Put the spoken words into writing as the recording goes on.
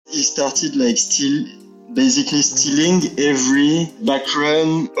he started like basically stealing every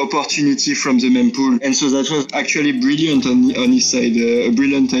backrun opportunity from the mempool. And so that was actually brilliant on his side, a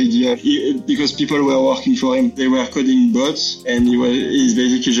brilliant idea. Because people were working for him. They were coding bots and he's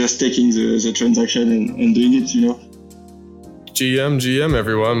basically just taking the transaction and doing it, you know. GM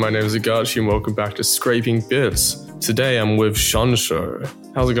everyone, my name is Agachi and welcome back to Scraping Bits. Today I'm with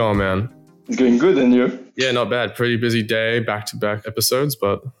Shunsh0x. How's it going, man? It's going good, and you? Yeah, not bad. Pretty busy day, back-to-back episodes,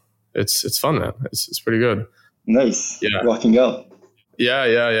 but it's fun, man. It's pretty good. Nice. Yeah. Working out.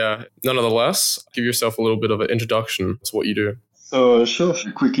 Yeah. Nonetheless, give yourself a little bit of an introduction to what you do. So, sure.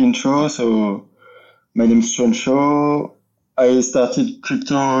 Quick intro. So, my name is Shunsh0x. I started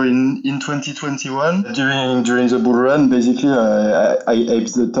crypto in 2021. During the bull run, basically, I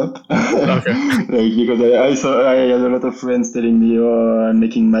aped the top. Okay. Because I had a lot of friends telling me, oh, I'm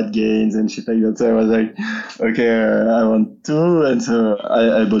making mad gains and shit like that. So I was like, okay, I want to. And so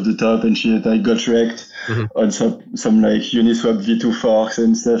I bought the top and shit. I got wrecked on some like Uniswap V2 forks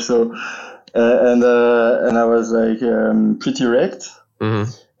and stuff. So, and I was like, pretty wrecked. Mm-hmm.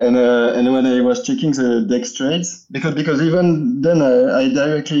 And when I was checking the DEX trades, because even then I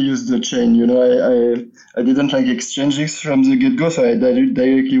directly used the chain, you know, I didn't like exchanges from the get-go, so I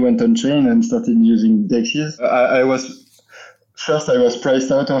directly went on chain and started using DEXs. I was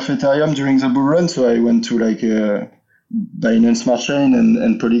priced out of Ethereum during the bull run, so I went to like Binance Smart Chain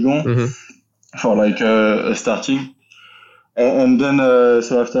and Polygon for like a starting. And then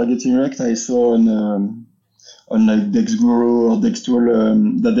so after getting wrecked, I saw on like Dex Guru or Dex Tool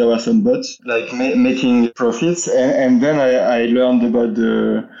that there were some bots like making profits, and then I learned about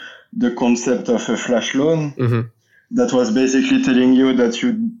the concept of a flash loan that was basically telling you that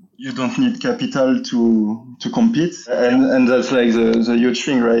you don't need capital to compete, and that's like the huge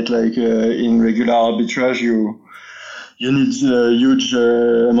thing, right? Like in regular arbitrage, you need a huge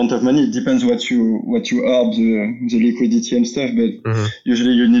amount of money. It depends what you have, the liquidity and stuff, but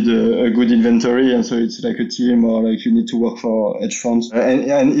usually you need a good inventory, and so it's like a team, or like you need to work for hedge funds.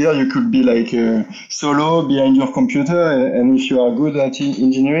 And here you could be like solo behind your computer, and if you are good at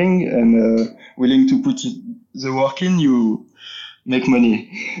engineering and willing to put the work in, you make money.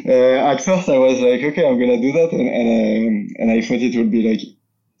 At first I was like, okay, I'm gonna do that, and I thought it would be like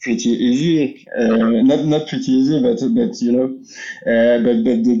pretty easy, not pretty easy, but you know, but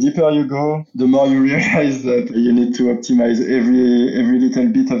the deeper you go, the more you realize that you need to optimize every little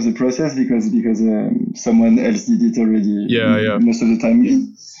bit of the process because someone else did it already. Yeah. Most of the time.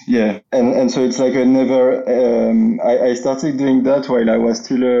 Yeah, and so it's like a never. I started doing that while I was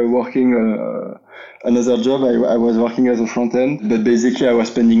still working another job. I was working as a front end, but basically I was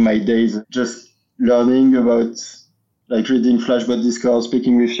spending my days just learning about, like reading Flashbot Discord,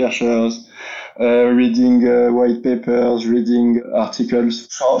 speaking with chercheurs, reading white papers, reading articles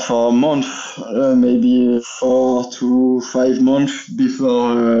for a month, maybe 4 to 5 months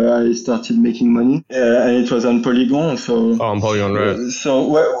before I started making money. And it was on Polygon. So on Polygon, right?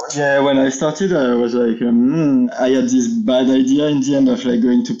 When I started, I was like, I had this bad idea in the end of like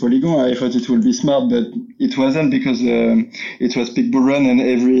going to Polygon. I thought it would be smart, but it wasn't, because it was peak bull run and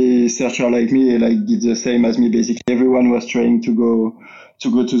every searcher like me like did the same as me. Basically, everyone was trying to go to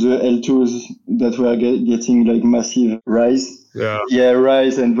the L2s that were getting like massive rise. Yeah,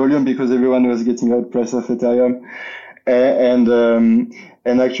 rise and volume, because everyone was getting out price of Ethereum.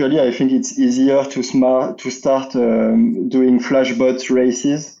 And actually, I think it's easier to start doing flashbot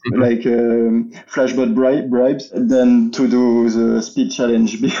races, like flashbot bribes, than to do the speed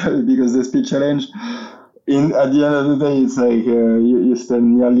challenge, because the speed challenge, at the end of the day, it's like you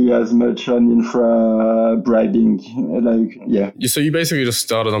spend nearly as much on infra bribing. So you basically just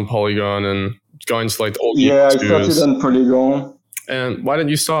started on Polygon and going to like all the I started on Polygon. And why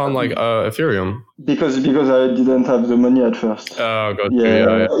didn't you start on like Ethereum? Because I didn't have the money at first. Oh, God.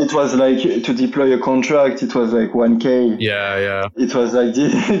 Yeah. It was like to deploy a contract, it was like 1K. Yeah. It was like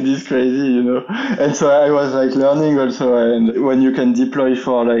this crazy, you know. And so I was like learning also. And when you can deploy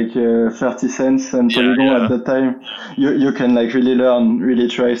for like 30 cents on Polygon at that time, you can like really learn, really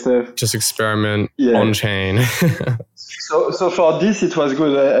try stuff. Just experiment on chain. So for this, it was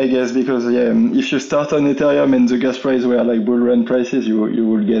good, I guess, because if you start on Ethereum and the gas price were like bull run prices, you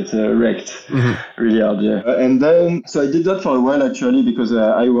will get wrecked really hard. Yeah. And then, so I did that for a while actually, because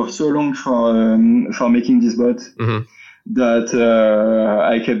I worked so long for making this bot that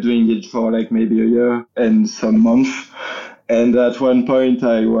I kept doing it for like maybe a year and some months. And at one point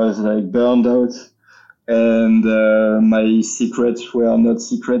I was like burned out, and my secrets were not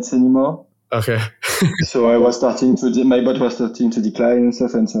secrets anymore. Okay. So I was starting to, my bot was starting to decline and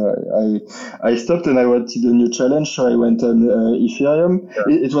stuff, and so I stopped and I wanted a new challenge, so I went on Ethereum.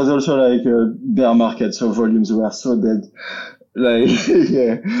 It was also like a bear market, so volumes were so dead. Like,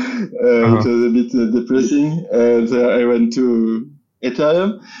 yeah, it was a bit depressing. So I went to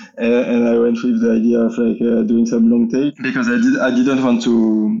Ethereum, and I went with the idea of like doing some long tail because I didn't want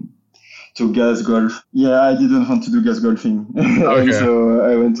to gas golf. Yeah, I didn't want to do gas golfing. And so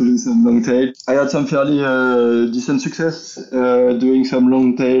I went to do some long tail. I had some fairly decent success doing some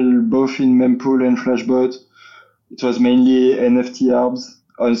long tail both in mempool and flashbot. It was mainly NFT arbs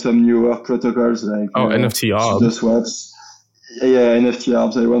on some newer protocols like NFT arbs. Shunsh0x. Yeah, NFT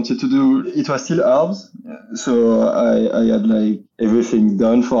arbs. I wanted to do. It was still arbs, so I had like everything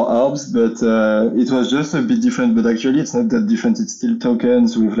done for arbs, but it was just a bit different. But actually, it's not that different. It's still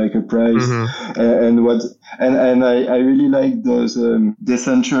tokens with like a price and I really like those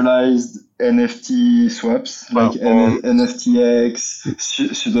decentralized NFT swaps like NFTX,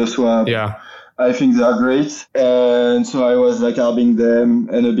 Pseudo-Swap. Yeah. I think they are great, and so I was like arbing them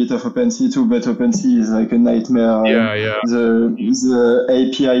and a bit of OpenSea too, but OpenSea is like a nightmare. The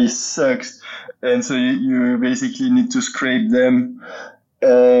API sucks, and so you basically need to scrape them.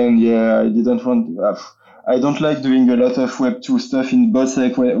 And yeah, I don't like doing a lot of Web 2 stuff in bots,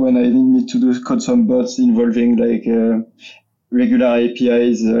 like when I need to do code some bots involving like regular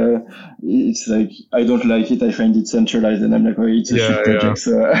APIs. It's like I don't like it. I find it centralized, and I'm like, it's a shit project.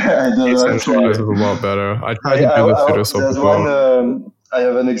 So I don't know. Centralized is a lot better. I tried to do the Pseudo-Swap as well. I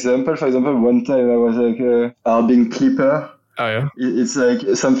have an example. For example, one time I was like arbing Clipper. Oh yeah. It's like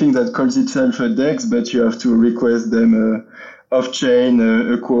something that calls itself a DEX, but you have to request them off-chain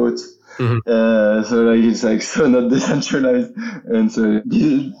a quote. So like it's like so not decentralized, and so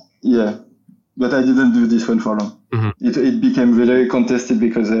yeah. But I didn't do this one for long. It became very contested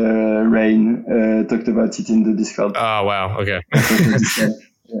because Rain talked about it in the Discord. Oh, wow. Okay.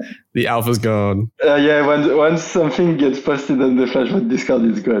 The alpha's gone. Yeah, once something gets posted on the Flashbot Discord,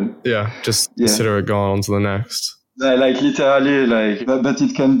 it's gone. Yeah, just consider it gone on to the next. Like literally, like, but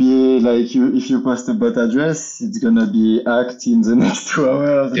it can be like if you post a bot address, it's gonna be hacked in the next 2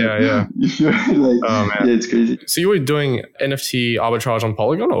 hours. Yeah. If you're like, yeah, it's crazy. So you were doing NFT arbitrage on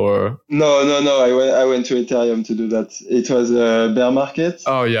Polygon, or? No. I went to Ethereum to do that. It was a bear market.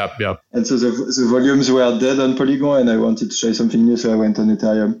 Oh yeah. And so the volumes were dead on Polygon, and I wanted to try something new, so I went on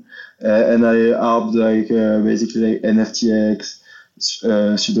Ethereum, and I arbed like basically like NFTX,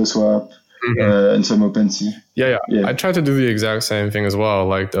 Pseudo-Swap. And some OpenSea. Yeah. I tried to do the exact same thing as well.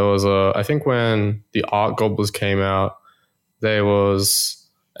 Like there was I think when the Art Gobblers came out, there was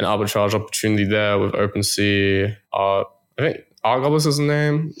an arbitrage opportunity there with OpenSea. I think Art Gobblers is the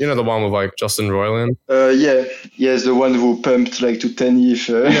name. You know, the one with like Justin Roiland? Yes, the one who pumped like to 10 ETH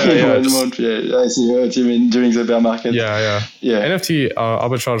in 1 month. Yeah, I see what you mean, during the bear market. Yeah. NFT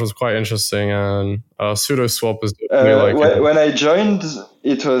arbitrage was quite interesting, and Pseudo-Swap is definitely like... When I joined,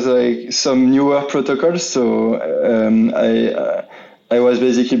 it was like some newer protocols, so I was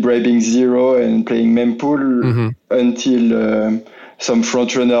basically bribing Zero and playing mempool until some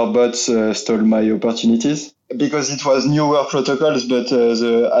frontrunner bots stole my opportunities. Because it was newer protocols, but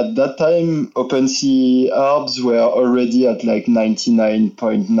at that time, OpenSea arbs were already at like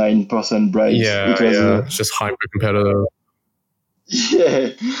 99.9% bribes. It's just hyper competitive.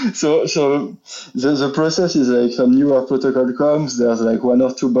 Yeah, so the process is like some newer protocol comes, there's like 1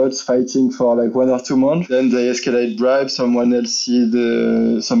 or 2 bots fighting for like 1 or 2 months, then they escalate bribes, someone else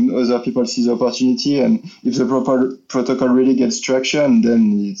some other people see the opportunity, and if the protocol really gets traction,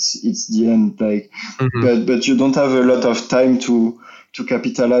 then it's the end. Like, but you don't have a lot of time to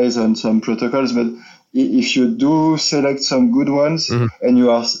capitalize on some protocols. But if you do select some good ones and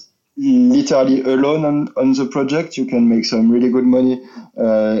you are literally alone on the project, you can make some really good money,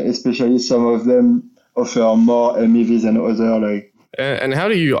 especially some of them offer more MEVs than other. Like, and how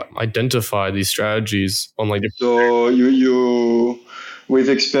do you identify these strategies on like? So you with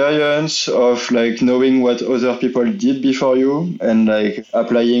experience of like knowing what other people did before you and like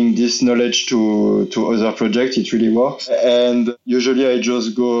applying this knowledge to other projects, it really works. And usually I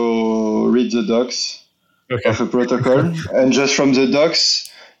just go read the docs of a protocol, and just from the docs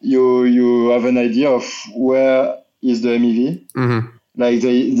you have an idea of where is the MEV. Like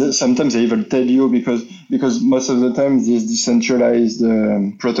sometimes they even tell you, because most of the time these decentralized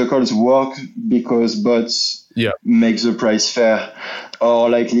protocols work because bots make the price fair, or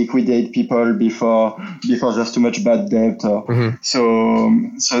like liquidate people before there's too much bad debt, or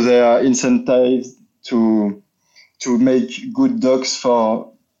so they are incentivized to make good docs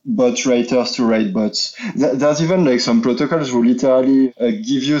for bot writers to write bots. There's even like some protocols who literally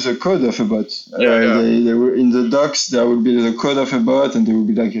give you the code of a bot. They will, in the docs, there will be the code of a bot, and they will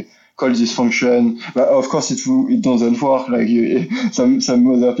be like, call this function. But of course, it doesn't work. Like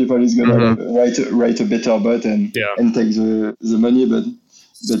some other people is gonna write a better bot and take the money. But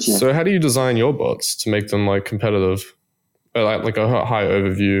yeah. So how do you design your bots to make them like competitive? Like a high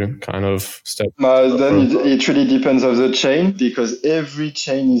overview kind of step. Then it really depends on the chain, because every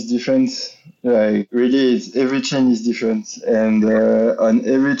chain is different. Like really, every chain is different, and on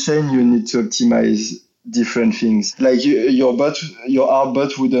every chain you need to optimize different things. Like your R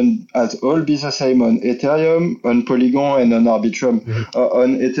bot wouldn't at all be the same on Ethereum, on Polygon, and on Arbitrum.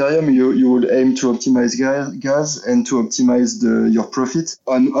 On Ethereum, you would aim to optimize gas and to optimize your profit.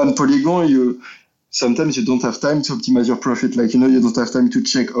 On Polygon, sometimes you don't have time to optimize your profit. Like, you don't have time to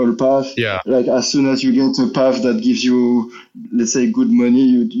check all paths. Yeah. Like, as soon as you get a path that gives you, let's say, good money,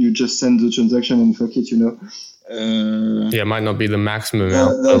 you just send the transaction and fuck it, it might not be the maximum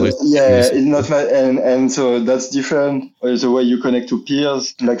amount. It's not, and so that's different. The way you connect to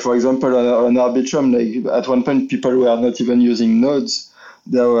peers. Like, for example, on Arbitrum, like at one point, people were not even using nodes.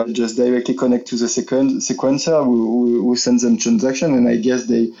 They were just directly connect to the sequencer who sends them transaction, and I guess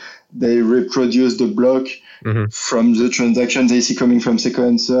they reproduce the block from the transaction they see coming from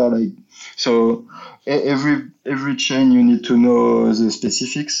sequencer. Like, so every chain you need to know the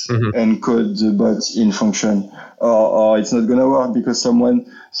specifics and code the bot in function, or it's not gonna work because someone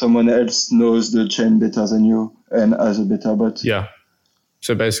else knows the chain better than you and has a better bot. Yeah.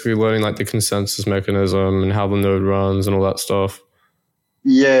 So basically learning like the consensus mechanism and how the node runs and all that stuff.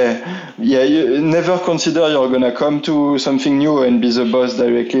 Yeah. You never consider you're gonna come to something new and be the boss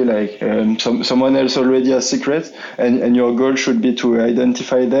directly. Like someone else already has secrets, and your goal should be to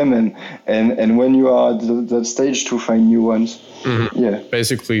identify them and when you are at that stage, to find new ones. Yeah.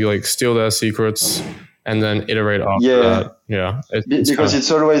 Basically, like steal their secrets and then iterate after that. Yeah. Because it's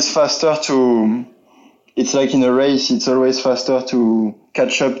always faster to. It's like in a race, it's always faster to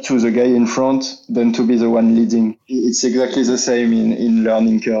catch up to the guy in front than to be the one leading. It's exactly the same in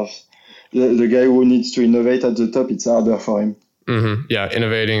learning curves. The guy who needs to innovate at the top, it's harder for him. Yeah,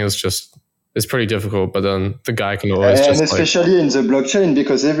 innovating is it's pretty difficult, but then the guy can always and especially in the blockchain,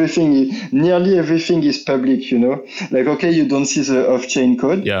 because nearly everything is public, Like, okay, you don't see the off-chain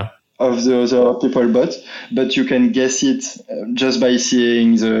code. Yeah. Of the other people but you can guess it just by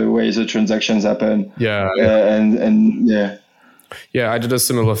seeing the way the transactions happen. Yeah. I did a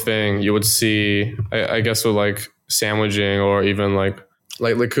similar thing. You would see, I guess, with like sandwiching or even like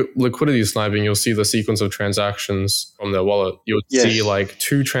liquidity sniping, you'll see the sequence of transactions from their wallet. You would see like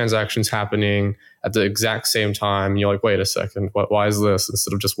 2 transactions happening at the exact same time. You're like, wait a second, why is this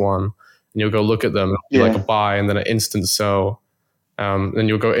instead of just one? And you'll go look at them, like a buy and then an instant sell. Then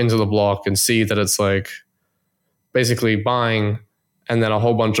you'll go into the block and see that it's like basically buying, and then a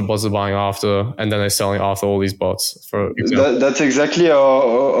whole bunch of bots are buying after, and then they're selling after all these bots. For example. That's exactly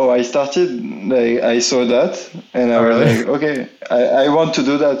how I started. Like, I saw that, and I was like, okay, I want to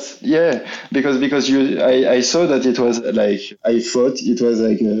do that. Yeah, because I saw that it was like, I thought it was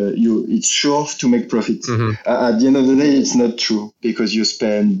like it's sure to make profit. At the end of the day, it's not true, because you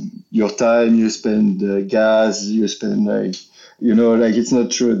spend your time, you spend gas, you spend like. Like, it's not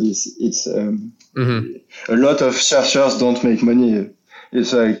true. It's a lot of searchers don't make money.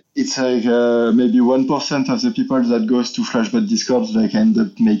 It's like maybe 1% of the people that goes to Flashbot Discord like end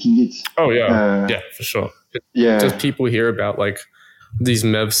up making it. Oh yeah, for sure. Just people hear about like these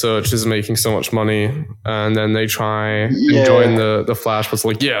MEV searches making so much money, and then they try and join the Flash, but it's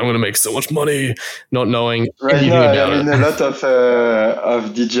like, I'm going to make so much money, not knowing anything about it. A lot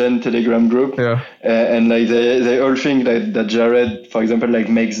of DGen Telegram group, and like they all think that Jared, for example, like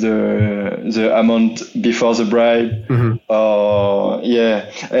makes the amount before the bribe,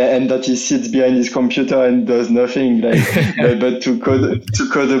 and that he sits behind his computer and does nothing, like but to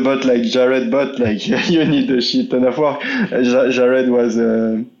code a bot like Jared bot, like you need a shit ton of work. Jared was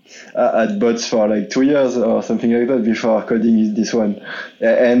at bots for like 2 years or something like that before coding this one.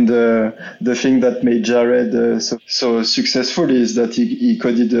 And the thing that made Jared so successful is that he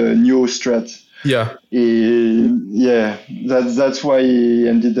coded a new strat. That's why he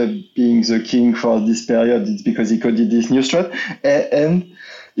ended up being the king for this period. It's because he coded this new strat, and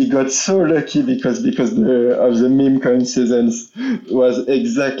he got so lucky because of the meme coincidence was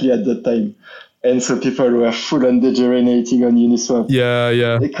exactly at that time. And so people were full on degenerating on Uniswap.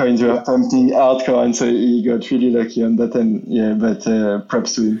 The coins were pumping hardcore, and so he got really lucky on that. And but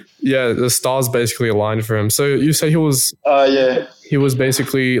props to him. Yeah, the stars basically aligned for him. So you say he was he was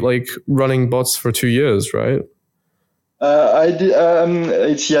basically like running bots for 2 years, right? I did.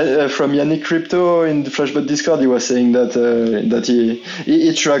 It's from Yannick Crypto in the Flashbot Discord. He was saying that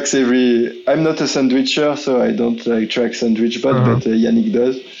he tracks every. I'm not a sandwicher, so I don't like track sandwich bot, but Yannick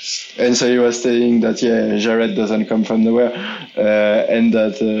does. And so he was saying that Jared doesn't come from nowhere, and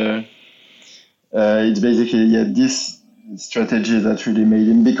that it's basically this strategy that really made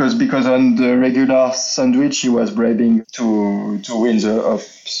him because on the regular sandwich he was bribing to win the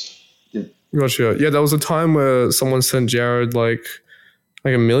ops. Gotcha. Yeah, there was a time where someone sent Jared like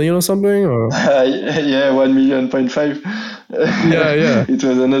 $1 million or something, or 1.5 million. Yeah. It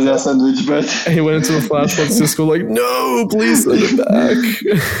was another sandwich bot. And he went into the Flashbots Discord like, no, please send it back.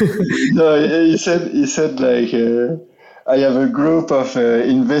 No, he said like, I have a group of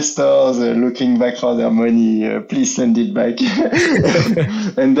investors looking back for their money. Please send it back.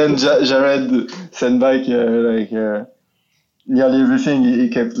 And then Jared sent back nearly everything. He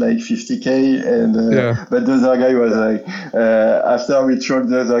kept like 50K, and but the other guy was like, after we trolled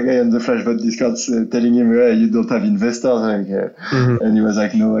the other guy on the Flashbot Discord, telling him, you don't have investors, and he was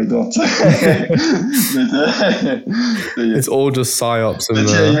like, no, I don't. It's all just psyops. But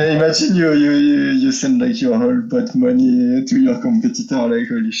imagine you send like your whole bot money to your competitor, like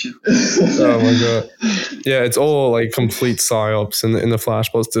holy shit. Oh my god. Yeah, it's all like complete psyops in the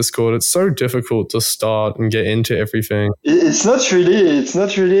Flashbots Discord. It's so difficult to start and get into everything. It's not really.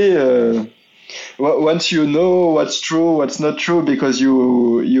 Once you know what's true, what's not true, because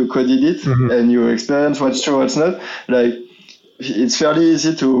you coded it and you experience what's true, what's not. Like it's fairly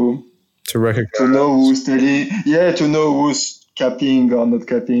easy to recognize, to know who's telling, to know who's capping or not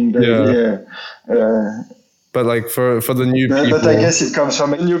capping. But like for the new people, but I guess it comes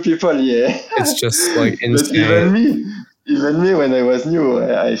from new people. It's just like insane. But even me, when I was new,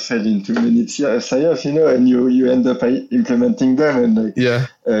 I fell into many psyops, and you end up implementing them, and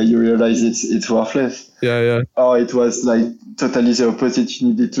you realize it's worthless. Yeah. Or it was like totally the opposite you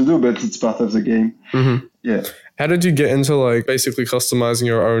needed to do, but it's part of the game. Yeah. How did you get into like basically customizing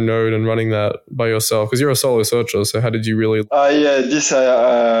your own node and running that by yourself? Because you're a solo searcher, so how did you really? This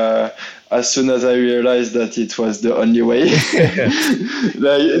as soon as I realized that it was the only way.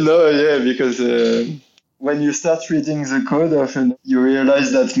 Because when you start reading the code, often you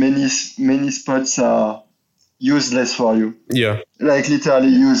realize that many spots are useless for you. Yeah. Like literally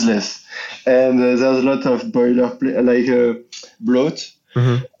useless, and there's a lot of boilerplate, like bloat.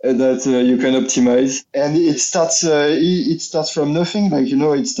 That you can optimize, and it starts from nothing. Like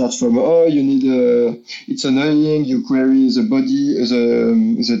it starts from you need it's annoying. You query the body,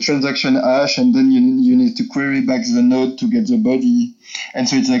 the transaction hash, and then you need to query back the node to get the body, and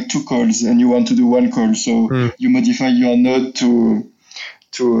so it's like 2 calls, and you want to do 1 call, so you modify your node to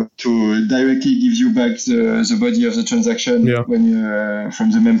directly give you back the body of the transaction when you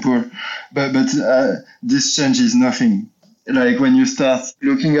from the mempool, but this changes nothing. Like when you start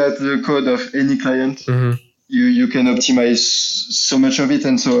looking at the code of any client, you can optimize so much of it.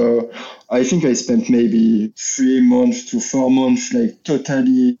 And so I think I spent maybe 3 months to 4 months like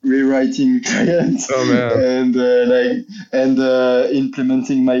totally rewriting clients and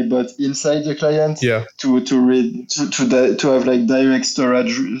implementing my bot inside the client to read to have like direct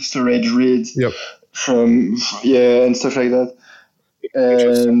storage read from and stuff like that.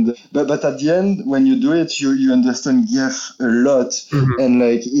 And but at the end, when you do it, you understand GEF a lot, and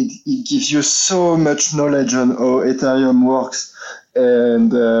like it gives you so much knowledge on how Ethereum works,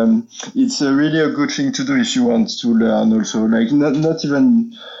 and it's really a good thing to do if you want to learn. Also, like not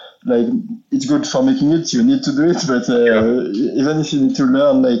even like it's good for making it. You need to do it, but even if you need to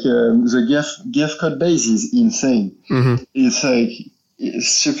learn, like the GEF code base is insane. It's like it's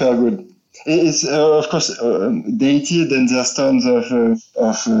super good. It's of course dated, and there's tons of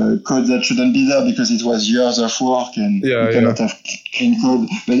code that shouldn't be there because it was years of work, and you cannot have clean code,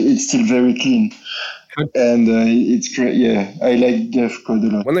 but it's still very clean. And it's great. Yeah, I like GEF code a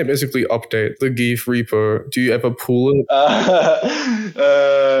lot. When they basically update the GEF repo, do you ever pull it? I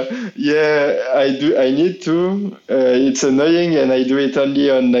do. I need to. It's annoying, and I do it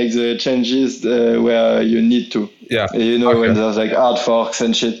only on like the changes where you need to. Yeah. When there's like hard forks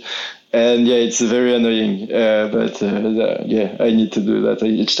and shit. And it's very annoying, but I need to do that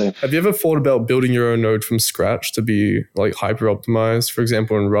each time. Have you ever thought about building your own node from scratch to be like hyper optimized, for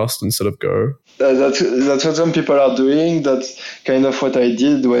example, in Rust instead of Go? That's what some people are doing. That's kind of what I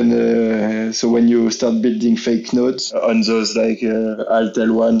did when you start building fake nodes on those like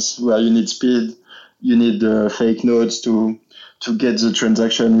Altel ones where you need speed, you need fake nodes to get the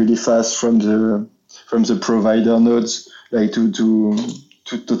transaction really fast from the provider nodes, like to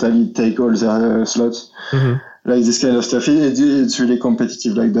totally take all their slots, like this kind of stuff. It's really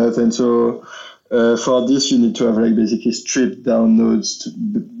competitive like that, and so For this, you need to have like basically stripped down nodes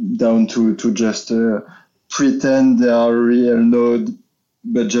down to just pretend they are real node,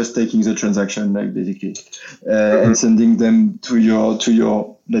 but just taking the transaction like basically and sending them to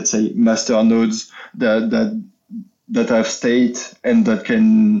your let's say master nodes that have state and that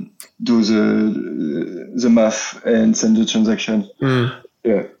can do the math and send the transaction.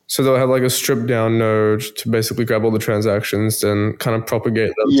 Yeah. So they'll have like a stripped down node to basically grab all the transactions, then kind of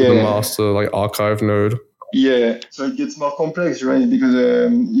propagate them to the master like archive node. Yeah. So it gets more complex, right? Because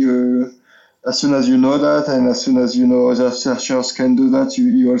you, as soon as you know that, and as soon as you know other searchers can do that,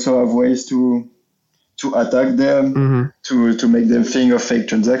 you also have ways to attack them, to make them think of fake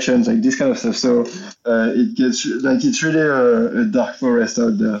transactions, like this kind of stuff. So it gets like it's really a dark forest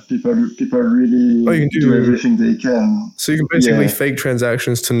out there. People really do everything they can. So you can basically fake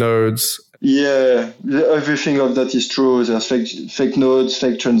transactions to nodes. Yeah, everything of that is true. There's fake nodes,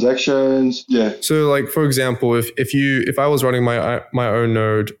 fake transactions. Yeah. So like for example, if I was running my own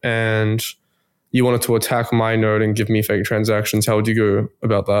node and you wanted to attack my node and give me fake transactions, how would you go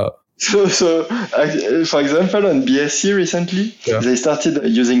about that? So for example, on BSC recently, they started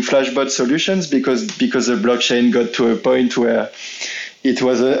using flashbot solutions because the blockchain got to a point where it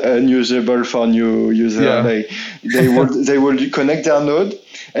was unusable for new users. Yeah. Like they would connect their node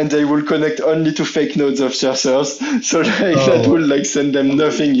and they will connect only to fake nodes of searchers. So like that will like send them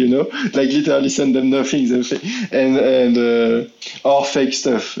nothing, like literally send them nothing, and or fake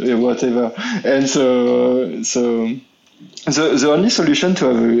stuff, whatever. And so. The only solution to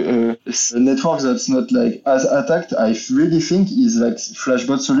have a network that's not like as attacked, I really think, is like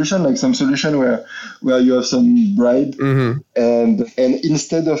flashbot solution, like some solution where you have some bribe, and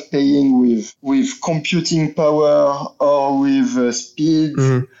instead of paying with computing power or with speed,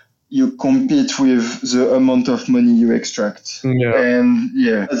 you compete with the amount of money you extract. And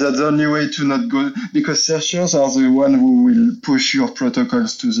that's the only way to not go, because searchers are the one who will push your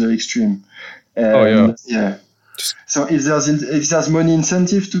protocols to the extreme. And, So if there's money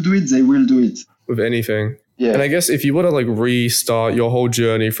incentive to do it, they will do it. With anything. Yeah. And I guess if you were to like restart your whole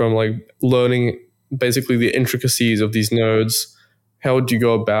journey from like learning basically the intricacies of these nodes, how would you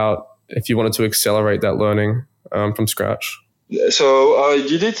go about if you wanted to accelerate that learning from scratch? So I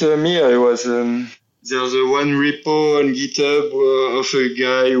did it. I was there's one repo on GitHub of a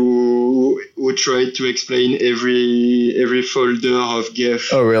guy who tried to explain every folder of Geth.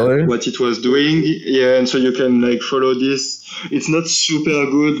 Oh, really? What it was doing. Yeah, and so you can like follow this. It's not super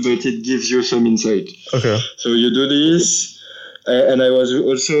good, but it gives you some insight. Okay. So you do this, and I was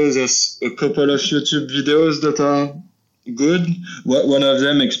also, there's a couple of YouTube videos that are good. One of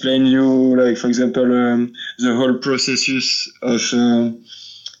them explain you, like for example, the whole processes of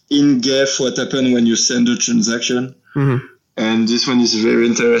in Geth, what happened when you send a transaction, and this one is very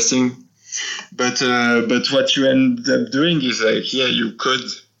interesting. But what you end up doing is like, you code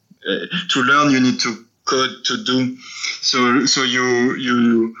to learn. You need to code to do. So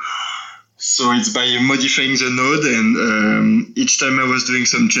you. So it's by modifying the node, and each time I was doing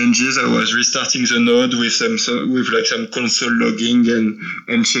some changes, I was restarting the node with some console logging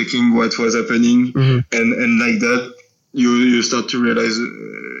and checking what was happening, and like that, you start to realize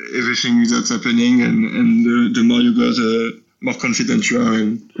everything that's happening, and the more you go, the more confident you are.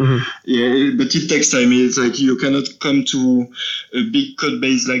 And but it takes time. It's like you cannot come to a big code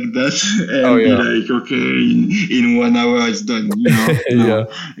base like that and be like, okay, in 1 hour it's done. No.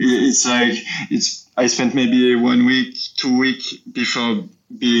 It's like I spent maybe 1 week, 2 weeks before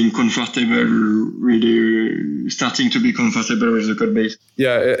being comfortable, really starting to be comfortable with the code base.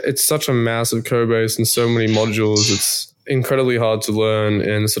 Yeah, it's such a massive code base and so many modules. It's incredibly hard to learn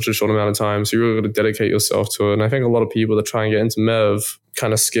in such a short amount of time. So you really got to dedicate yourself to it. And I think a lot of people that try and get into MEV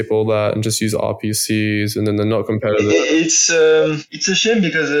kind of skip all that and just use RPCs, and then they're not competitive. It's a shame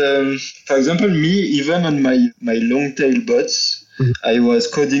because, for example, me, even on my long tail bots, I was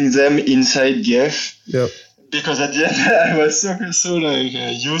coding them inside Geth. Yep. Because at the end, I was so like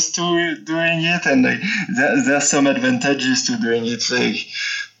used to doing it, and like there's some advantages to doing it. Like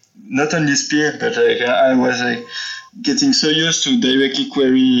not only speed, but like I was like getting so used to directly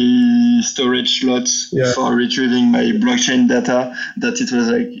query storage slots for retrieving my blockchain data that it was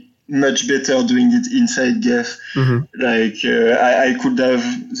like much better doing it inside Geth. Like I could have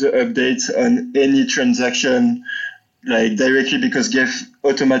the updates on any transaction like directly, because Geth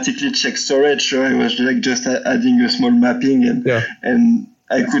automatically checks storage. So I was like just adding a small mapping, and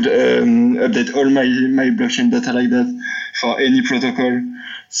I could update all my blockchain data like that for any protocol.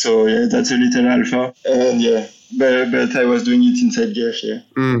 So that's a little alpha, and but I was doing it inside GF,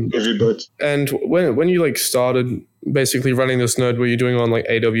 every bot. And when you like started basically running this node, were you doing it on like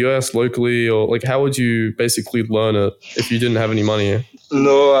AWS locally, or like how would you basically learn it if you didn't have any money?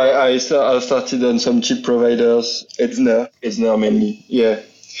 No, I started on some cheap providers. Etzner mainly,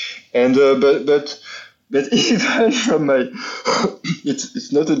 and but even from my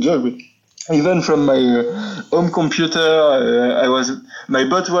it's not a joke, but even from my home computer, my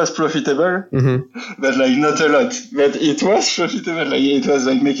bot was profitable, but like not a lot. But it was profitable. Like it was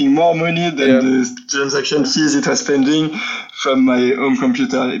like making more money than the transaction fees it was spending from my home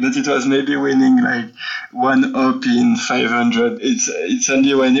computer. But it was maybe winning like 1 op in 500. It's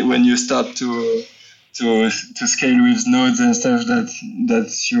only when you start to scale with nodes and stuff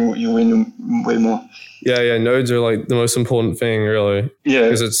that you win way more. Yeah, nodes are like the most important thing, really. Yeah.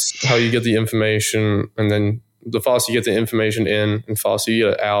 Because it's how you get the information, and then the faster you get the information in and faster you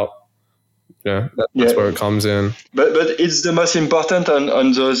get it out, that's where it comes in. But it's the most important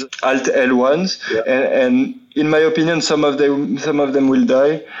on those Alt L ones, and in my opinion, some of them will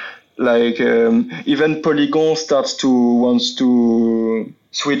die. Like even Polygon starts wants to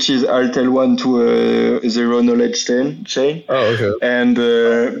switch his Alt L1 to a zero knowledge chain. Oh, okay. And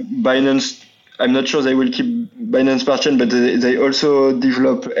Binance, I'm not sure they will keep Binance Smart Chain, but they also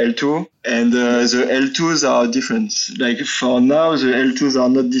develop L2. And the L2s are different. Like for now, the L2s are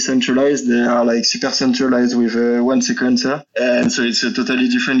not decentralized. They are like super centralized with one sequencer. And so it's a totally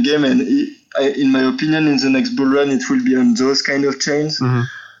different game. And in my opinion, in the next bull run, it will be on those kind of chains. Mm-hmm.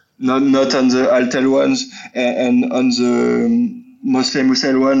 Not on the Alt L1s and on the most famous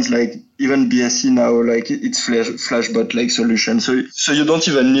L1s, like even BSC now, like it's flashbot like solution. So you don't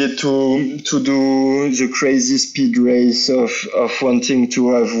even need to do the crazy speed race of wanting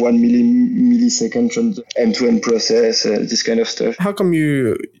to have 1 millisecond from the end-to-end process, this kind of stuff. How come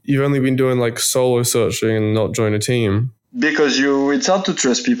you've only been doing like solo searching and not join a team? Because it's hard to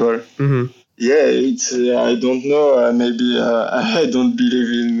trust people. Mm-hmm. Yeah, it's I don't know. Maybe I don't believe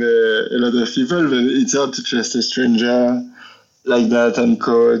in a lot of people, but it's hard to trust a stranger like that on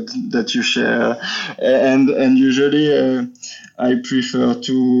code that you share. And usually I prefer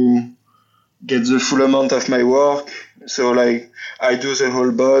to get the full amount of my work. So like I do the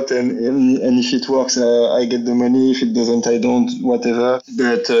whole bot, and if it works, I get the money. If it doesn't, I don't. Whatever.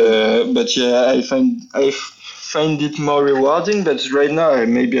 But yeah, I find it more rewarding, but right now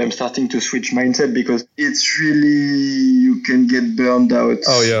maybe I'm starting to switch mindset because it's really, you can get burned out.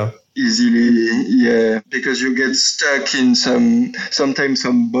 Oh yeah, easily, because you get stuck in sometimes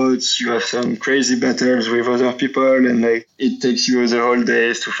some bots, you have some crazy battles with other people, and like it takes you the whole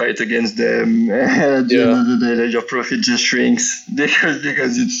days to fight against them. At the end of the day, like, your profit just shrinks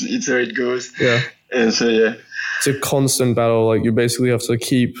because it's how it goes. And so it's a constant battle. Like you basically have to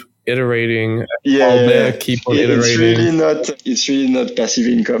keep iterating keep on iterating. It's really not passive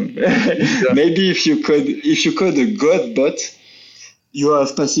income. Maybe if you code a god bot, you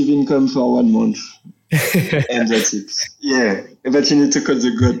have passive income for 1 month. And that's it. Yeah, but you need to code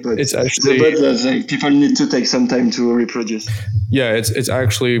the god bot. It's actually the bot that like, people need to take some time to reproduce. Yeah, it's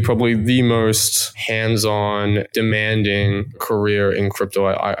actually probably the most hands-on, demanding career in crypto,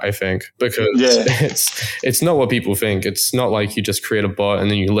 I think, because it's not what people think. It's not like you just create a bot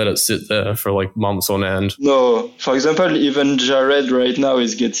and then you let it sit there for like months on end. No, for example, even Jared right now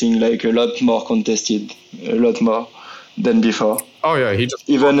is getting like a lot more contested, a lot more than before. Oh yeah, he just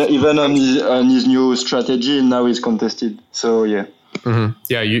even on his new strategy now is contested. So yeah. Mm-hmm.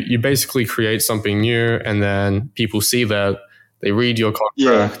 Yeah, you basically create something new, and then people see that. They read your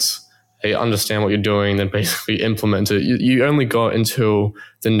contract, they understand what you're doing, then basically implement it. You only got until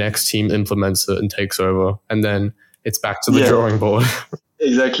the next team implements it and takes over, and then it's back to the drawing board.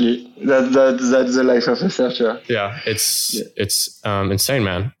 Exactly. That's the life of a searcher. Yeah, it's insane,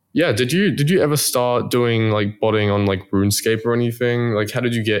 man. Yeah, did you ever start doing like botting on like RuneScape or anything? Like, how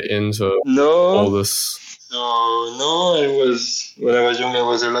did you get into all this? No, when I was young, I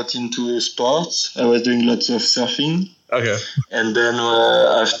was a lot into sports. I was doing lots of surfing. Okay. And then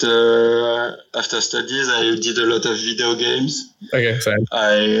after studies, I did a lot of video games. Okay, same.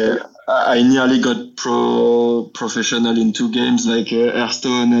 I nearly got professional in 2 games, like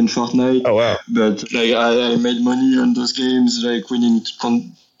Hearthstone and Fortnite. Oh wow! But like I made money on those games, like winning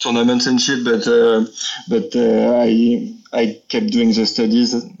tournaments and shit. But I kept doing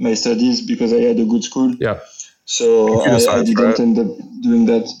my studies because I had a good school. Yeah. So I didn't end up doing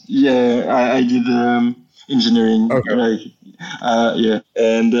that. Yeah, I did engineering. Okay.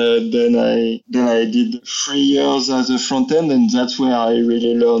 And then I did 3 years as a front end, and that's where I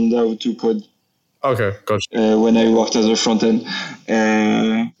really learned how to code. Okay, gotcha. When I worked as a front end,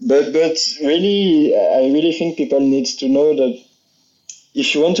 but but really, I really think people need to know that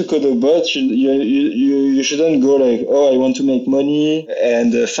if you want to code a bot, you shouldn't go like, oh, I want to make money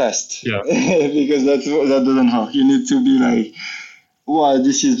and fast. Yeah. Because that doesn't work. You need to be like, wow,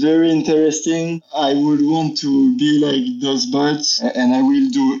 this is very interesting. I would want to be like those bots, and I will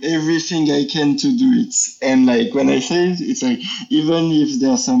do everything I can to do it. And like when I say it, it's like, even if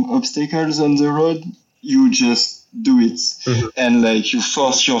there are some obstacles on the road, you just do it. Mm-hmm. And like you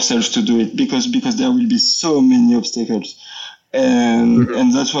force yourself to do it because there will be so many obstacles. And Mm-hmm.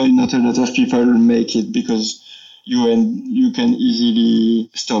 and that's why not a lot of people make it, because you can easily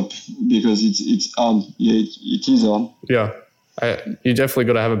stop because it's hard. Yeah, it is hard. Yeah. You definitely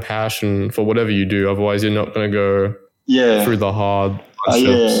got to have a passion for whatever you do. Otherwise, you're not going to go through the hard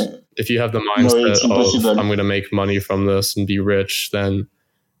hardships. If you have the mindset of, I'm going to make money from this and be rich, then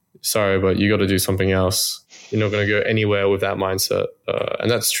sorry, but you got to do something else. You're not going to go anywhere with that mindset. And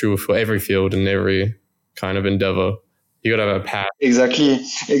that's true for every field and every kind of endeavor. You got to have a path.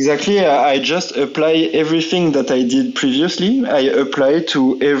 Exactly. I just apply everything that I did previously. I apply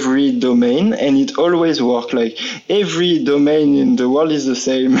to every domain, and it always worked. Like every domain in the world is the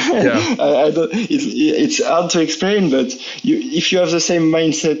same. Yeah. I don't. It's hard to explain, but if you have the same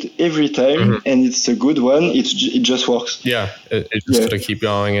mindset every time, and it's a good one, it just works. Yeah, it just got to keep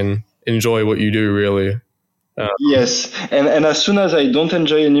going and enjoy what you do, really. Yes, and as soon as I don't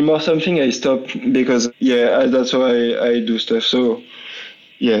enjoy anymore something, I stop, because that's why I do stuff. So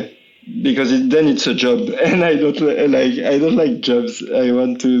because then it's a job, and I don't like jobs. I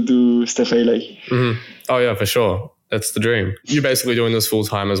want to do stuff I like. Mm-hmm. Oh yeah, for sure. That's the dream. You're basically doing this full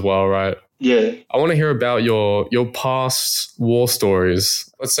time as well, right? Yeah. I want to hear about your past war stories.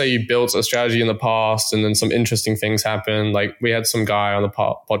 Let's say you built a strategy in the past, and then some interesting things happen. Like we had some guy on the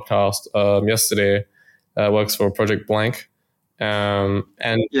podcast yesterday. Works for Project Blank. And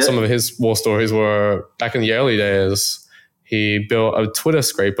some of his war stories were back in the early days. He built a Twitter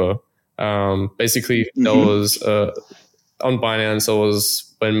scraper. Basically, there was on Binance, it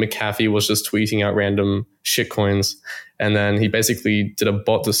was when McAfee was just tweeting out random shitcoins. And then he basically did a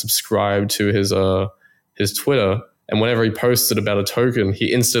bot to subscribe to his Twitter. And whenever he posted about a token,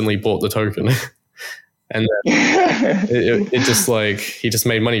 he instantly bought the token. And then it just like, he just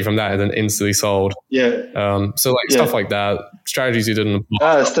made money from that and then instantly sold. Yeah. So like stuff like that, strategies you didn't.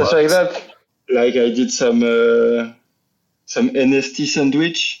 Stuff like that. Like I did some NFT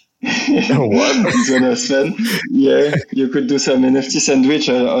sandwich. What? This one was fun. Yeah, you could do some NFT sandwich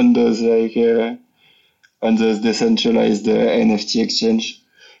on those on those decentralized NFT exchange,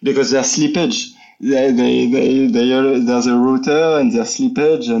 because there's slippage. There's a router and there's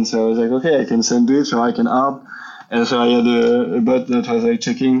slippage, and so I was like, okay, I can sandwich or I can ARB, and so I had a bot that was like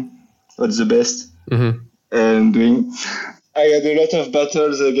checking what's the best and doing. I had a lot of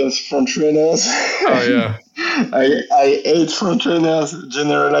battles against front runners. Oh yeah. I hate front runners,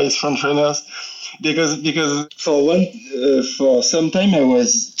 generalized front runners, because for some time I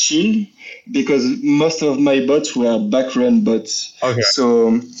was chill, because most of my bots were backrun bots. Okay.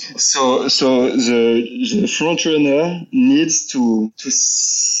 So the front runner needs to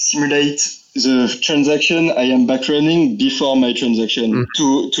simulate the transaction I am backrunning before my transaction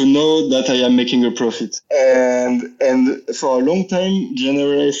to know that I am making a profit. And for a long time,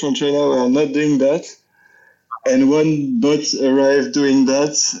 generalized front runner were not doing that. And one bot arrived doing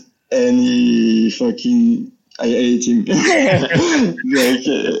that, and I hate him.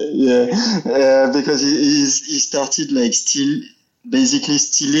 Because he started like basically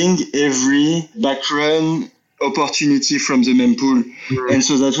stealing every backrun opportunity from the mempool. And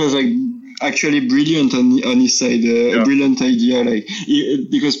so that was like actually brilliant on his side, a brilliant idea, like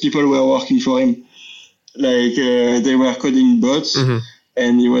because people were working for him, like they were coding bots.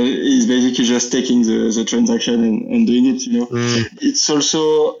 And he's basically just taking the transaction and doing it, you know. It's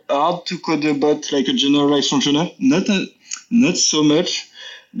also hard to code a bot like a generalized front runner. Not so much,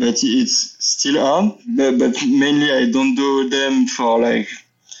 but it's still hard. But mainly I don't do them for like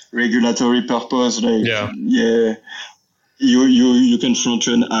regulatory purpose. Like you can front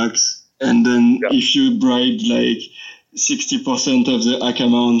run hacks, and then if you bribe like 60% of the hack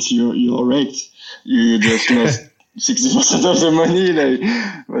amount, you're right. You just lost 60% of the money,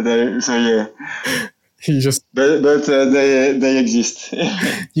 You just they exist.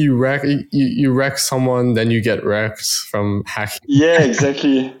 you wreck someone, then you get wrecked from hacking. Yeah,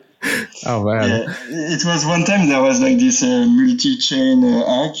 exactly. Oh man. Yeah. It was one time there was like this multi-chain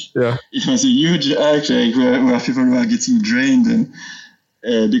hack. Yeah. It was a huge hack, like where people were getting drained, and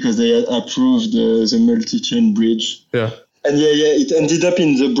because they had approved the multi-chain bridge. Yeah. And it ended up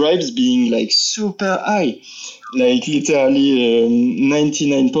in the bribes being like super high. like literally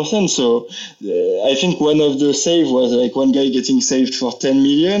 99%. So I think one of the save was like one guy getting saved for 10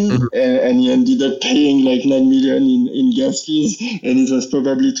 million, and he ended up paying like 9 million in gas fees, and it was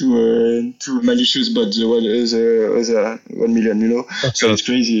probably to malicious bot, the 1 million, you know. So it's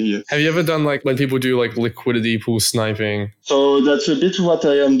crazy. Yeah. Have you ever done like when people do like liquidity pool sniping? So that's a bit what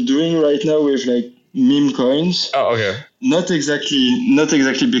I am doing right now with like meme coins. Oh, okay. Not exactly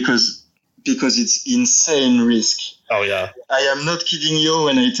because it's insane risk. Oh, yeah. I am not kidding you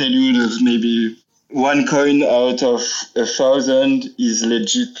when I tell you that maybe one coin out of 1,000 is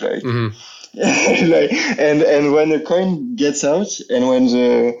legit, like, like, and when a coin gets out and when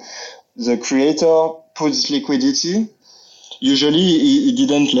the creator puts liquidity, usually he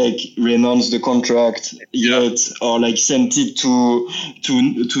didn't like renounce the contract yet or like sent it to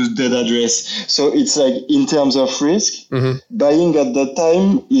dead address. So it's like in terms of risk, buying at that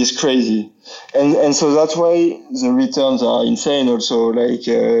time is crazy. And so that's why the returns are insane also, like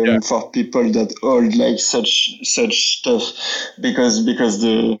for people that hold like such stuff, because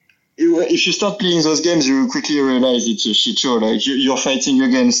if you start playing those games, you quickly realize it's a shit show. Like you're fighting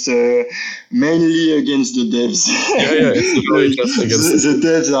against mainly against the devs. It's really just against the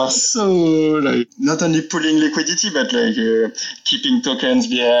devs are so like not only pulling liquidity but like keeping tokens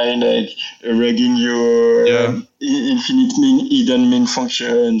behind, like rigging your infinite hidden min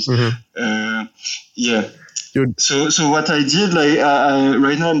functions. So what I did, like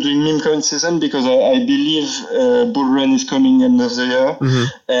right now I'm doing meme coin season because I believe bull run is coming end of the year,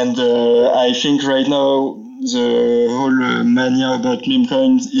 and I think right now the whole mania about meme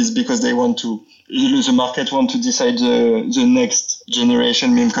coins is because they want to. The market want to decide the next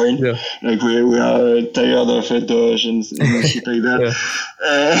generation meme coin. Like we are tired of it, Doge and shit like that.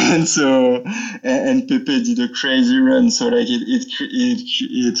 And so and Pepe did a crazy run. So like it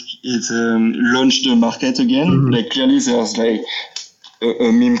launched the market again. Like clearly there's like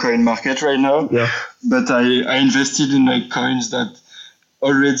a meme coin market right now. But I invested in like coins that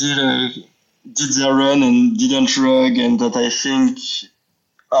already like did their run and didn't rug, and that I think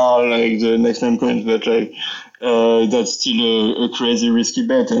are like the next meme coins, but like that's still a crazy risky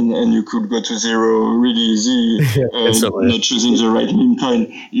bet, and you could go to zero really easy, not choosing the right meme coin.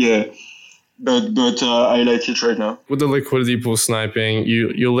 But I like it right now. With the liquidity pool sniping,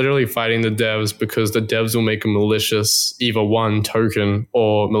 you're literally fighting the devs because the devs will make a malicious either one token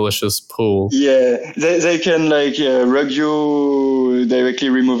or malicious pool. Yeah, they can like rug you directly,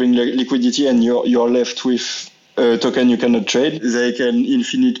 removing liquidity, and you're left with a token you cannot trade. They can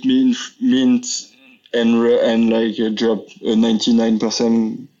infinite mint and like drop a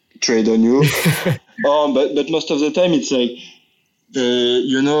 99% trade on you. But most of the time it's like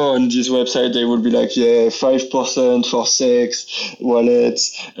on this website they will be like 5% for sex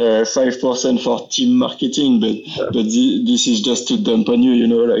wallets, 5% for team marketing, but this is just to dump on you,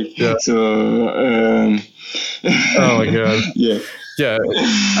 so oh my god. Yeah,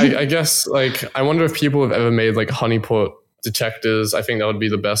 I guess like I wonder if people have ever made like honeypot detectors. I think that would be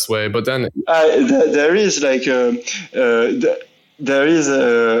the best way. But then there is like there is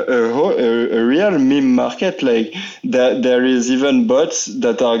a real meme market. Like there is even bots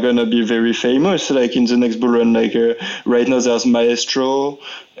that are gonna be very famous like in the next bull run. Like right now there's Maestro,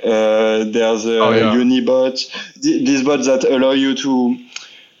 there's Unibot. These bots that allow you to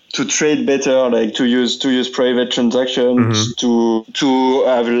trade better, like to use private transactions, to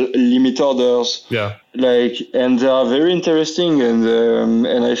have limit orders. Like, and they are very interesting, and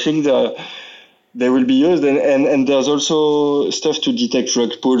I think that they will be used, and there's also stuff to detect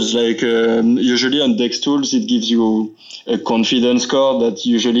rug pulls. Like usually on Dex tools, it gives you a confidence score that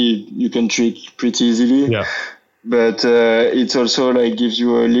usually you can trick pretty easily. But it also like gives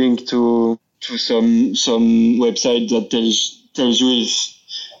you a link to some website that tells you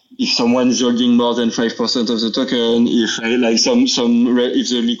if someone is holding more than 5% of the token, if if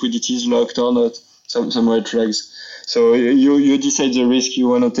the liquidity is locked or not, some red flags. So you decide the risk you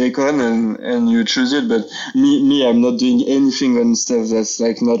want to take on, and you choose it. But me, I'm not doing anything on stuff that's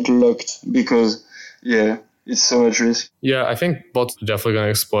like not locked because it's so much risk. Yeah, I think bots are definitely going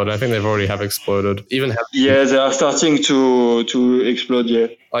to explode. I think they've already have exploded. They are starting to explode. Yeah,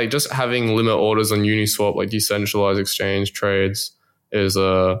 like just having limit orders on Uniswap, like decentralized exchange trades, is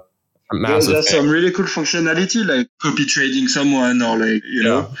a massive. There's some really cool functionality, like copy trading someone, or like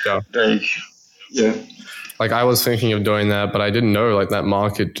like Yeah. Like I was thinking of doing that, but I didn't know like that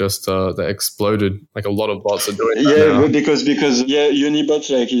market just that exploded. Like a lot of bots are doing that now. because Unibot,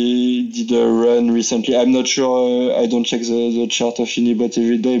 like he did a run recently. I'm not sure. I don't check the chart of Unibot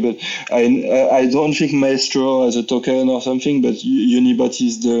every day, but I don't think Maestro has a token or something. But Unibot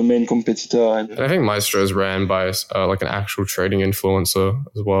is the main competitor. And I think Maestro is ran by like an actual trading influencer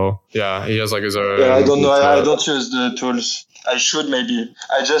as well. Yeah, he has like his own. Yeah, I don't know. I don't use the tools. I should maybe.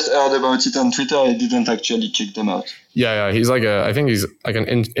 I just heard about it on Twitter. I didn't actually check them out. Yeah. He's like I think he's like an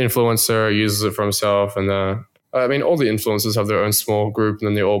influencer. He uses it for himself, and I mean, all the influencers have their own small group, and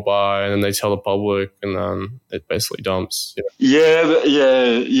then they all buy, and then they tell the public, and then it basically dumps. Yeah.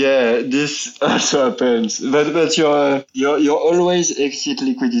 This also happens, but you're always exit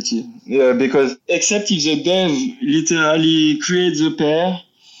liquidity. Yeah, because except if the dev literally creates the pair,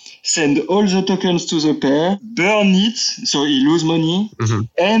 send all the tokens to the pair, burn it, so he lose money,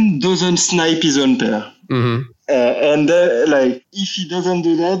 and doesn't snipe his own pair. And like, if he doesn't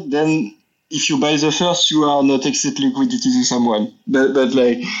do that, then if you buy the first, you are not exit liquidity to someone. But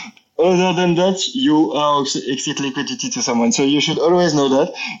like, other than that, you are exit liquidity to someone. So you should always know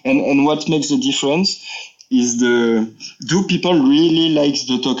that. And what makes the difference is do people really like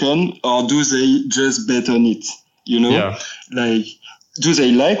the token, or do they just bet on it? You know? Yeah. Like, do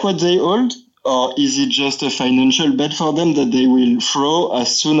they like what they hold, or is it just a financial bet for them that they will throw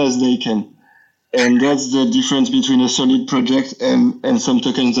as soon as they can? And that's the difference between a solid project and some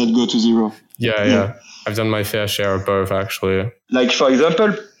tokens that go to zero. Yeah. I've done my fair share of both, actually. Like, for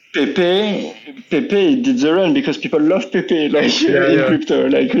example, Pepe did the run because people love Pepe, like in crypto,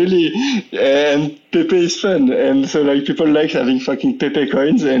 like really, and Pepe is fun, and so like people like having fucking Pepe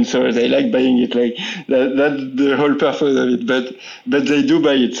coins, and so they like buying it, like that's the whole purpose of it. But they do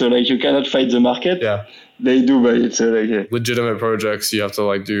buy it, so like you cannot fight the market. Yeah. They do buy it, so like legitimate projects, you have to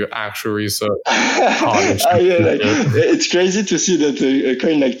like do actual research. It's crazy to see that a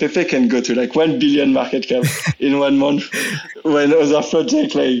coin like Pepe can go to like 1 billion market cap in 1 month, when other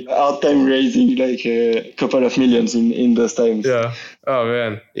projects like hard time raising like a couple of millions in those times. Yeah. Oh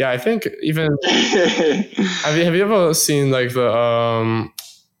man. Yeah, I think even have you ever seen like the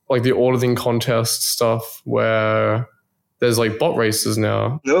auditing contest stuff where there's like bot races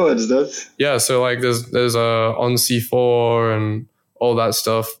now? No, what's that? Yeah, so like there's on C4 and all that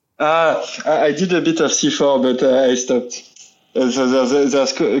stuff. I did a bit of C4, but I stopped. So there's a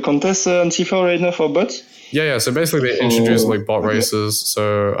contest on C4 right now for bots? Yeah. So basically they introduced like bot races.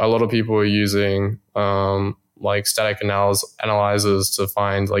 So a lot of people are using like static analyzers to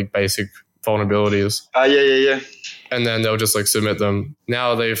find like basic vulnerabilities. Yeah. And then they'll just like submit them.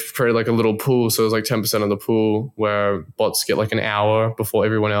 Now they've created like a little pool. So it's like 10% of the pool where bots get like an hour before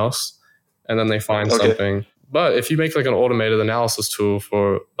everyone else. And then they find something. But if you make like an automated analysis tool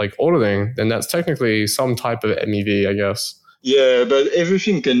for like auditing, then that's technically some type of MEV, I guess. Yeah, but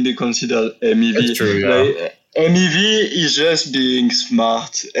everything can be considered MEV. It's true, yeah. Like, MEV is just being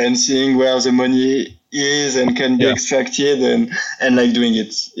smart and seeing where the money is and can be extracted and like doing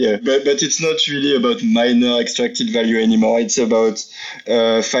it. Yeah, but it's not really about minor extracted value anymore. It's about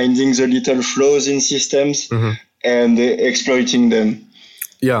finding the little flaws in systems and exploiting them.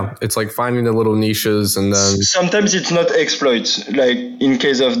 Yeah, it's like finding the little niches, and then sometimes it's not exploit. Like in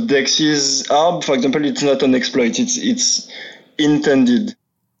case of Dex's ARB, for example, it's not an exploit. It's intended.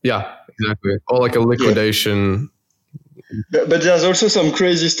 Yeah, exactly. Or like a liquidation. Yeah. But there's also some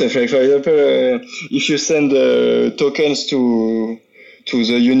crazy stuff. Like for example, if you send tokens to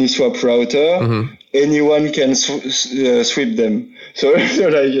the Uniswap router, anyone can sweep them. So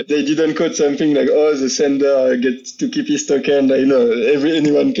like they didn't code something like, oh, the sender gets to keep his token. Like, no,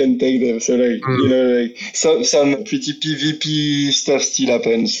 anyone can take them. So like you know, like some pretty PvP stuff still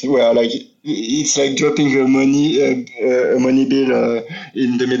happens where like it's like dropping a money bill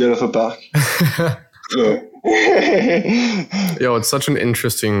in the middle of a park. Yo, it's such an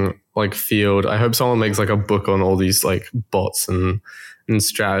interesting like field. I hope someone makes like a book on all these like bots and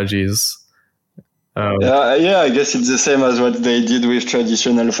strategies. I guess it's the same as what they did with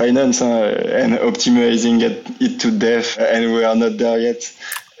traditional finance and optimizing it to death, and we are not there yet.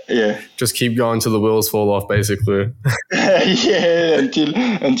 Yeah, just keep going till the wheels fall off, basically. Yeah,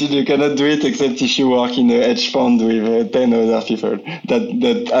 until you cannot do it, except if you work in a hedge fund with 10 other people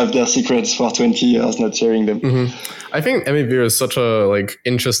that have their secrets for 20 years, not sharing them. I think MEV is such a like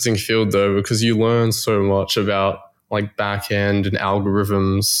interesting field though, because you learn so much about like back end and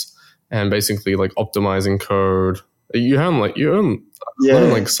algorithms and basically like optimizing code. You learn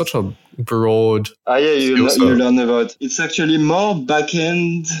like such a broad. You learn about. It's actually more back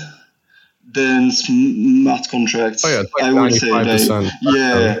end than smart contracts. Oh yeah, it's like I would say. Like,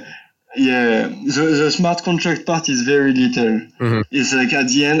 Yeah, the smart contract part is very little. It's like at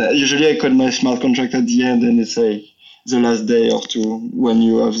the end, usually I code my smart contract at the end, and it's like the last day or two when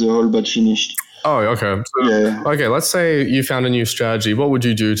you have the whole bot finished. Oh, okay. So, Yeah. Okay, let's say you found a new strategy. What would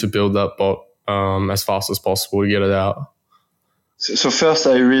you do to build that bot as fast as possible to get it out? So first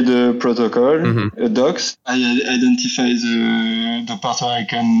I read the protocol, docs. I identify the part where I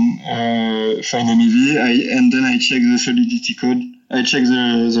can find MEV, and then I check the solidity code. I check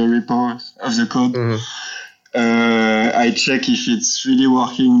the repo of the code. I check if it's really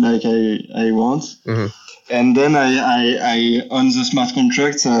working like I want. And then I on the smart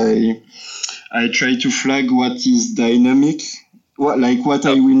contracts, I try to flag what is dynamic, what I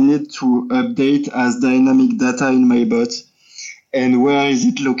will need to update as dynamic data in my bot, and where is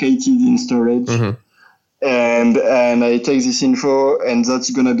it located in storage. And I take this info, and that's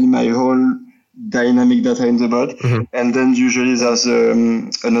gonna be my whole dynamic data in the bot. And then usually there's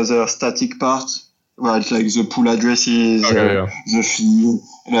another static part where it's like the pool addresses, the fee,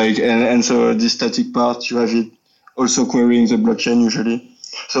 and so this static part, you have it also querying the blockchain usually.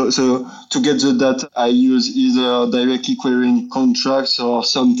 So to get the data, I use either directly querying contracts, or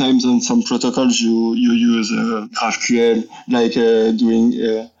sometimes on some protocols you use GraphQL, doing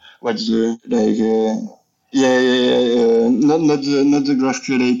not the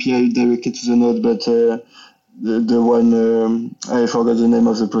GraphQL API directly to the node, but the one I forgot the name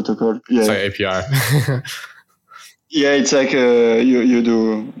of the protocol. Yeah. It's like API. Yeah, it's like you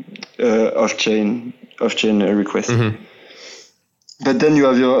do off-chain request. But then you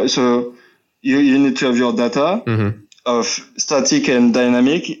have you need to have your data of static and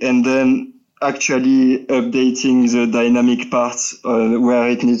dynamic, and then actually updating the dynamic parts where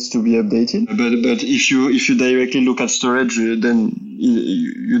it needs to be updated. But if you directly look at storage, then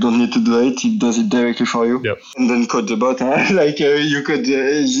you don't need to do it. It does it directly for you. Yep. And then code the bot. You could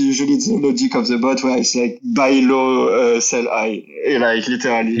usually it's the logic of the bot where it's like buy low, sell high. Like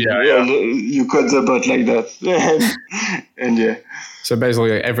literally, you code the bot like that. and yeah. So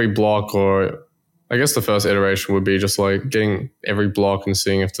basically, every block, or I guess the first iteration would be just like getting every block and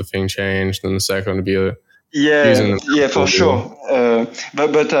seeing if the thing changed, and the second would be for sure.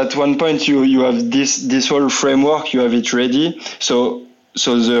 But at one point you have this whole framework, you have it ready. So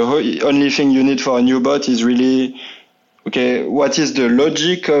the only thing you need for a new bot is really, okay, what is the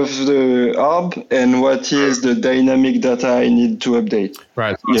logic of the ARB and what is the dynamic data I need to update?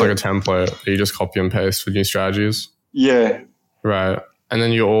 Right. So it's like a template that you just copy and paste for new strategies. Yeah. Right. And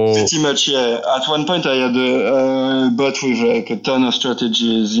then you all... Pretty much, yeah. At one point, I had a bot with like a ton of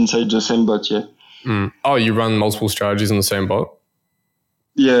strategies inside the same bot, yeah. Oh, you run multiple strategies in the same bot?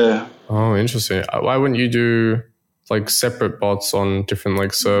 Yeah. Oh, interesting. Why wouldn't you do like separate bots on different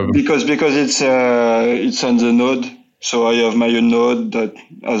like servers? Because it's on the node. So I have my own node that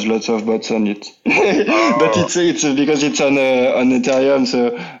has lots of bots on it. But it's because it's on Ethereum,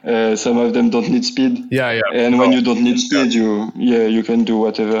 so some of them don't need speed. Yeah. And when you don't need speed, you can do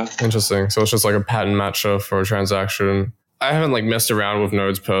whatever. Interesting. So it's just like a pattern matcher for a transaction. I haven't like messed around with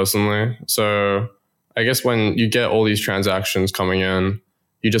nodes personally. So I guess when you get all these transactions coming in,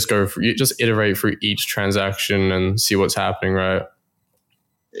 you just iterate through each transaction and see what's happening, right?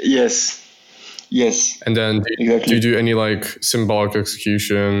 Yes. And then do you do any like symbolic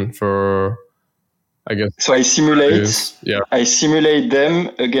execution for, I guess? So I simulate them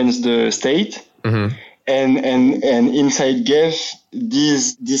against the state. And inside Geth,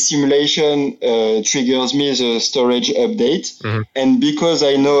 this simulation triggers me the storage update. And because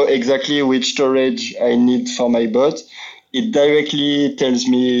I know exactly which storage I need for my bot, it directly tells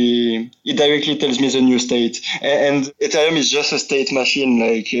me the new state. And Ethereum is just a state machine,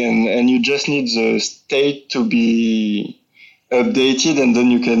 and you just need the state to be updated, and then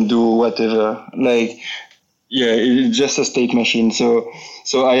you can do whatever. It's just a state machine. So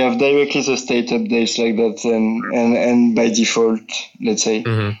I have directly the state updates like that, and by default, let's say,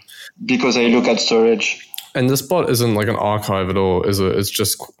 because I look at storage. And this bot isn't like an archive at all, is it? It's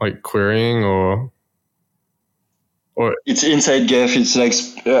just like querying, or it's inside Geth. It's like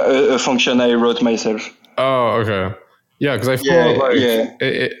a function I wrote myself. Oh, okay. Yeah, because I thought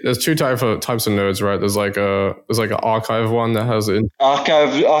there's two types of nodes, right? There's like an archive one that has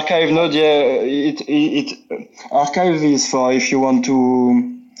archive node. Yeah, archive is for if you want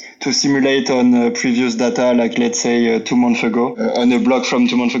to simulate on previous data, like let's say 2 months ago, on a block from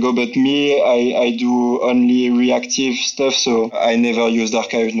 2 months ago. But me, I do only reactive stuff, so I never used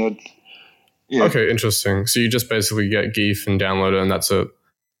archive node. Yeah. Okay, interesting. So you just basically get GETH and download it, and that's it.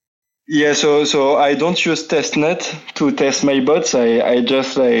 Yeah, so I don't use testnet to test my bots. I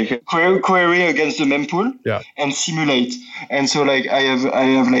just like query against the mempool and simulate. And so like I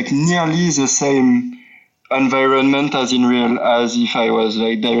have like nearly the same environment as in real as if I was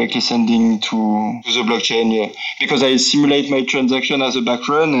like directly sending to the blockchain. Yeah, because I simulate my transaction as a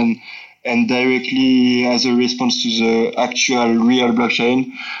background and directly as a response to the actual real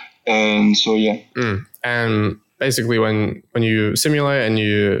blockchain. And so yeah. And basically, when you simulate and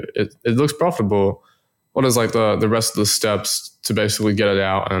it looks profitable, what is like the rest of the steps to basically get it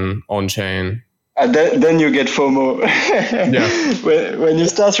out and on chain? Then you get FOMO. When you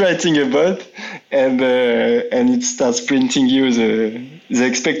start writing a bot and it starts printing you the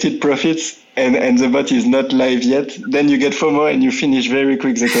expected profits and the bot is not live yet, then you get FOMO and you finish very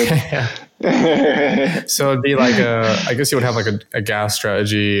quick the code. So it'd be like I guess you would have like a gas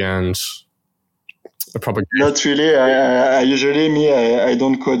strategy and a proper. Not really. I usually I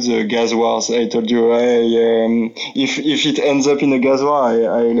don't code the gas wars. I told you. If it ends up in a gas war,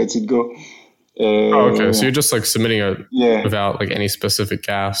 I let it go. Okay, so you're just like submitting it without like any specific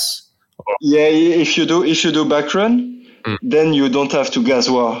gas. Yeah, if you do backrun, then you don't have to gas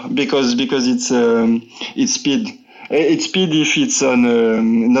war because it's speed. It's speed if it's on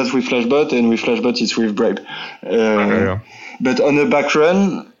not with Flashbot, and with Flashbot it's with Bribe. But on a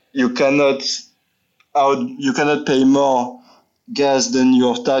backrun, you cannot pay more gas than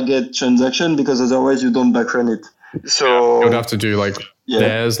your target transaction because otherwise you don't backrun it. So you would have to do like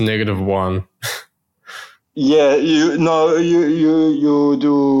there's -1. Yeah, you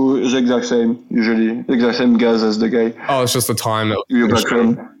do the exact same usually, the exact same gas as the guy. Oh, it's just the time that you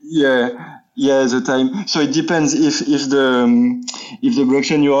backrun. Yeah, the time. So it depends if the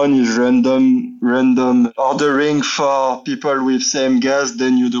blockchain you're on is random ordering for people with same gas,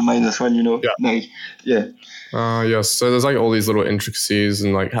 then you do -1. You know, yes. So there's like all these little intricacies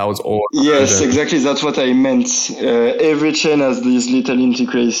and like how it's all. Yes, exactly. That's what I meant. Every chain has these little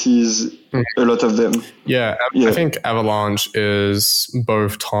intricacies. A lot of them. Yeah, I think Avalanche is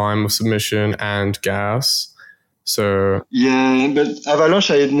both time of submission and gas. So yeah, but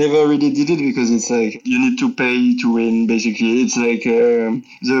Avalanche I never really did it because it's like you need to pay to win. Basically, it's like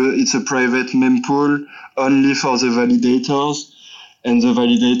it's a private mempool only for the validators, and the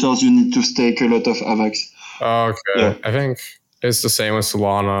validators you need to stake a lot of AVAX. Okay, yeah. I think it's the same with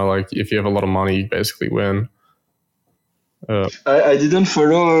Solana. Like if you have a lot of money, you basically win. I didn't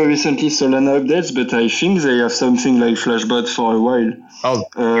follow recently Solana updates, but I think they have something like Flashbot for a while.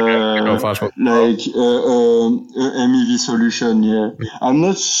 Flashbot. Like MEV solution, yeah. I'm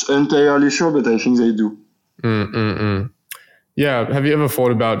not entirely sure, but I think they do. Yeah, have you ever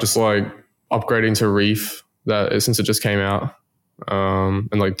thought about just like upgrading to Reef since it just came out,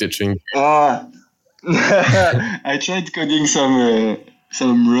 and like ditching? I tried coding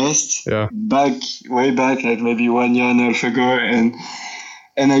some Rust way back, like maybe 1 year and a half ago,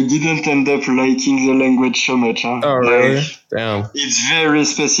 and I didn't end up liking the language so much. Huh? Oh, really? Damn. It's very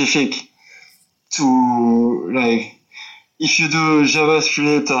specific to like if you do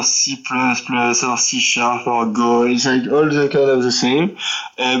JavaScript or C++ or C# or Go, it's like all the kind of the same.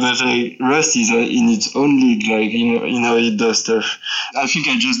 But like Rust is in its own league, like you know it does stuff. I think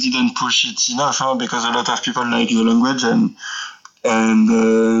I just didn't push it enough because a lot of people like the language and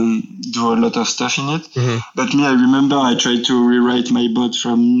do a lot of stuff in it. But me, I remember I tried to rewrite my bot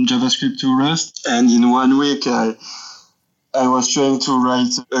from JavaScript to Rust, and in 1 week I was trying to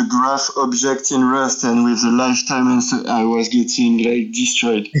write a graph object in Rust, and with the lifetime and so I was getting like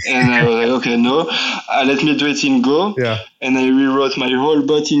destroyed. And I was like, okay, no, let me do it in Go. Yeah. And I rewrote my whole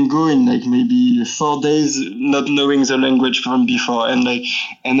bot in Go in like maybe 4 days, not knowing the language from before. And I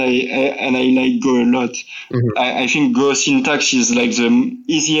like Go a lot. I think Go syntax is like the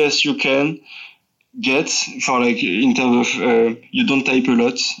easiest you can get for like in terms of you don't type a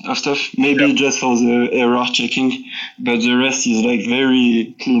lot of stuff, maybe just for the error checking, but the rest is like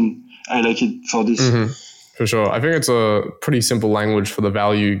very clean. I like it for this. For sure. I think it's a pretty simple language for the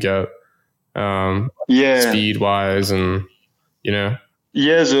value you get, speed wise, and the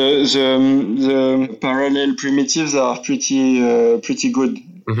parallel primitives are pretty good.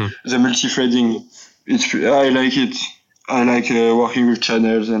 The multi-threading, I like it. I like working with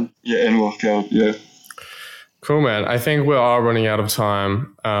channels and workout. Yeah. Cool, man. I think we are running out of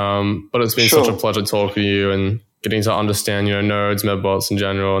time, but it's been such a pleasure talking to you and getting to understand, nodes, medbots in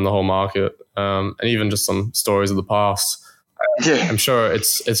general, and the whole market, and even just some stories of the past. I'm sure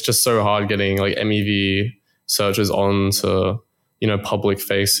it's just so hard getting like MEV searchers onto public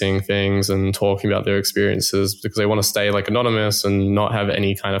facing things and talking about their experiences because they want to stay like anonymous and not have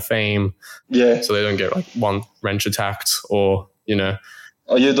any kind of fame. Yeah. So they don't get like one wrench attacked or.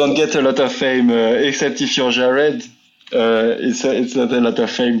 you don't get a lot of fame, except if you're Jared. It's not a lot of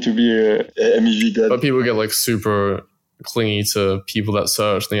fame to be a MEV god. But people get like super clingy to people that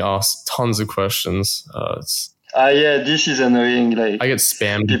search and they ask tons of questions. Yeah, this is annoying. Like I get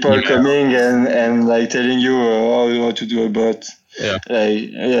spammed. People coming and like telling you how to do a bot. Yeah.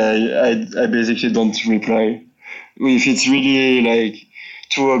 I basically don't reply. If it's really like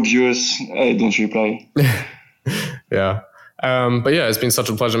too obvious, I don't reply. Yeah. But yeah, it's been such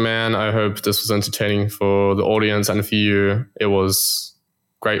a pleasure, man. I hope this was entertaining for the audience and for you. It was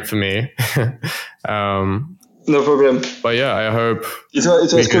great for me. No problem. But yeah, I hope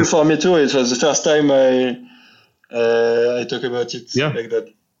it was cool for me too. It was the first time I talk about it like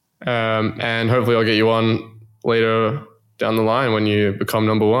that. And hopefully I'll get you on later down the line when you become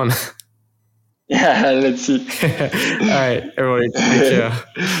number one. Yeah, let's see. All right, everybody, take care.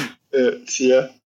 See ya.